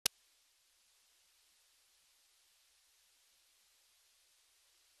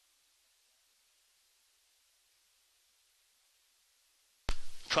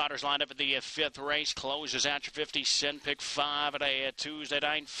Trotters lined up at the fifth race. Closes out your 50-cent pick 5 at a Tuesday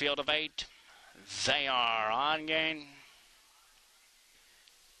night field of 8. They are on gain.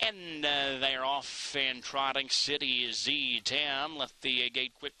 And they're off and trotting. City Z-Tam left the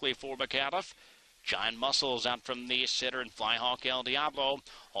gate quickly for McAuliffe. Giant Muscles out from the sitter, and Flyhawk El Diablo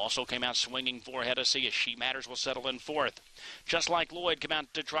also came out swinging for Hennessy as She Matters will settle in fourth. Just Like Lloyd came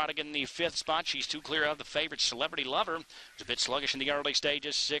out to trotting in the fifth spot. She's too clear of the favorite Celebrity Lover. Was a bit sluggish in the early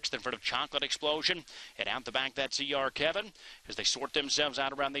stages. Sixth in front of Chocolate Explosion. And out the back, that's E.R. Kevin. As they sort themselves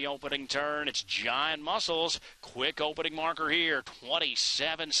out around the opening turn, it's Giant Muscles. Quick opening marker here.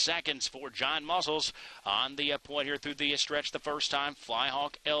 27 seconds for Giant Muscles on the point here through the stretch the first time.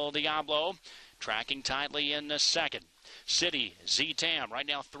 Flyhawk El Diablo tracking tightly in the second. City Z-Tam right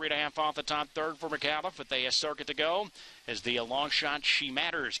now 3.5 off the top third for McAuliffe with a circuit to go as the long shot She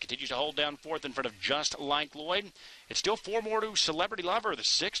Matters continues to hold down fourth in front of Just Like Lloyd. It's still 4 more to Celebrity Lover, the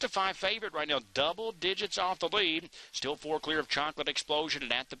 6-5 favorite right now, double digits off the lead. Still 4 clear of Chocolate Explosion,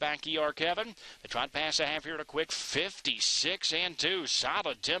 and at the back E.R. Kevin. They try to pass a half here at a quick 56-2.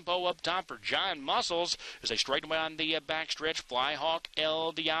 Solid tempo up top for Giant Muscles as they straighten away on the backstretch. Flyhawk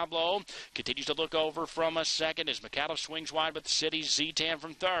El Diablo continues to look over from a second as McAuliffe swings wide with the City Z-Tam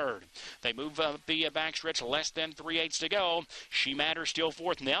from third. They move up the backstretch, less than 3/8 to go. She Matters still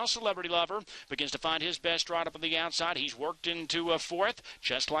fourth. Now Celebrity Lover begins to find his best stride up on the outside. He's worked into a fourth,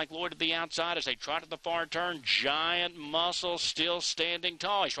 Just Like Lloyd at the outside as they trot at the far turn. Giant Muscles still standing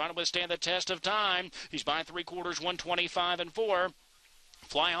tall. He's trying to withstand the test of time. He's by 3/4, 125-4.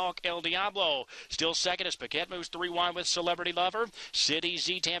 Flyhawk El Diablo still second as Paquette moves 3 wide with Celebrity Lover. City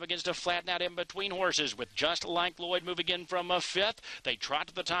Z-Tam begins to flatten out in between horses with Just Like Lloyd moving in from a fifth. They trot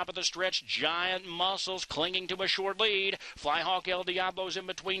to the top of the stretch. Giant Muscles clinging to a short lead. Flyhawk El Diablo's in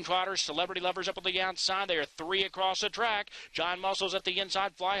between trotters. Celebrity Lover's up on the outside. They are 3 across the track. Giant Muscles at the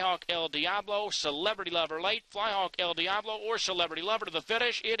inside. Flyhawk El Diablo. Celebrity Lover late. Flyhawk El Diablo or Celebrity Lover to the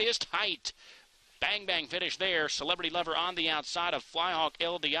finish. It is tight. Bang, bang finish there. Celebrity Lover on the outside of Flyhawk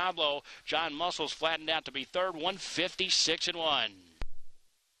El Diablo. Giant Muscles flattened out to be third, 156-1.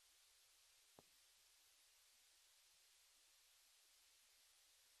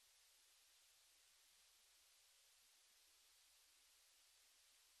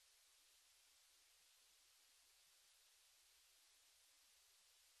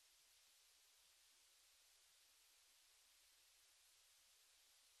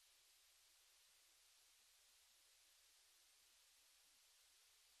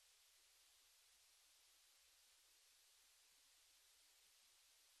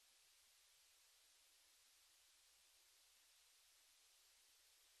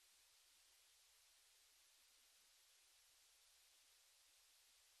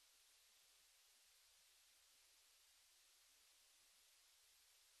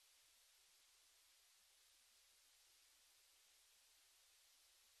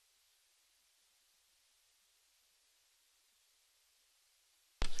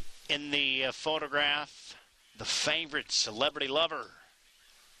 In the photograph, the favorite Celebrity Lover.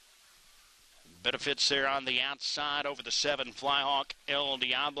 Benefits there on the outside over the 7 Flyhawk El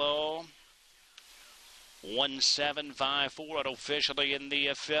Diablo. 1-7-5-4 officially in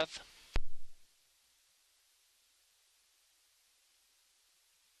the fifth.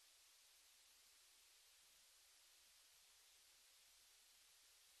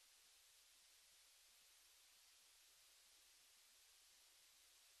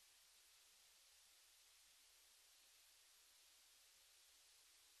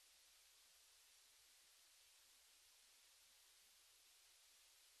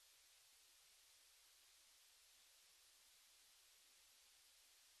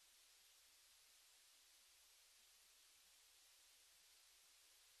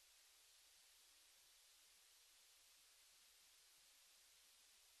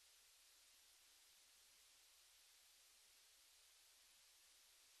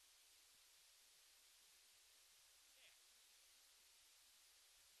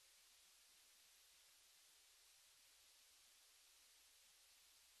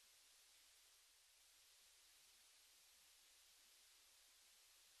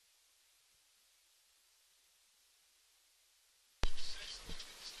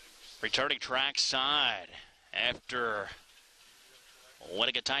 Returning track side after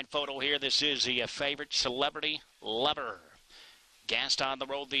winning a tight photo here. This is the favorite Celebrity Lover. Gaston the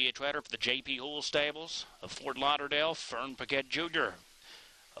road, the treader for the J.P. Houle Stables of Fort Lauderdale, Fern Paquette Jr.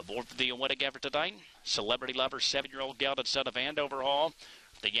 Aboard for the winning effort tonight, Celebrity Lover, 7-year-old gelded son of Andover Hall,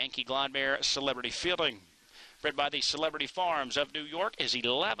 the Yankee Glide Mare Celebrity Fielding. Bred by the Celebrity Farms of New York, is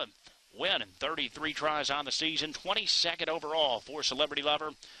 11th win and 33 tries on the season. 22nd overall for Celebrity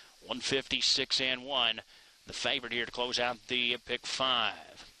Lover. 156-1. The favorite here to close out the pick 5.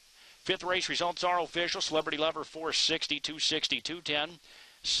 Fifth race results are official. Celebrity Lover 460, 260, 210.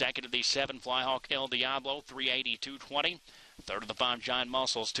 Second of the 7, Flyhawk El Diablo 380, 220. Third of the 5, Giant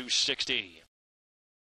Muscles 260.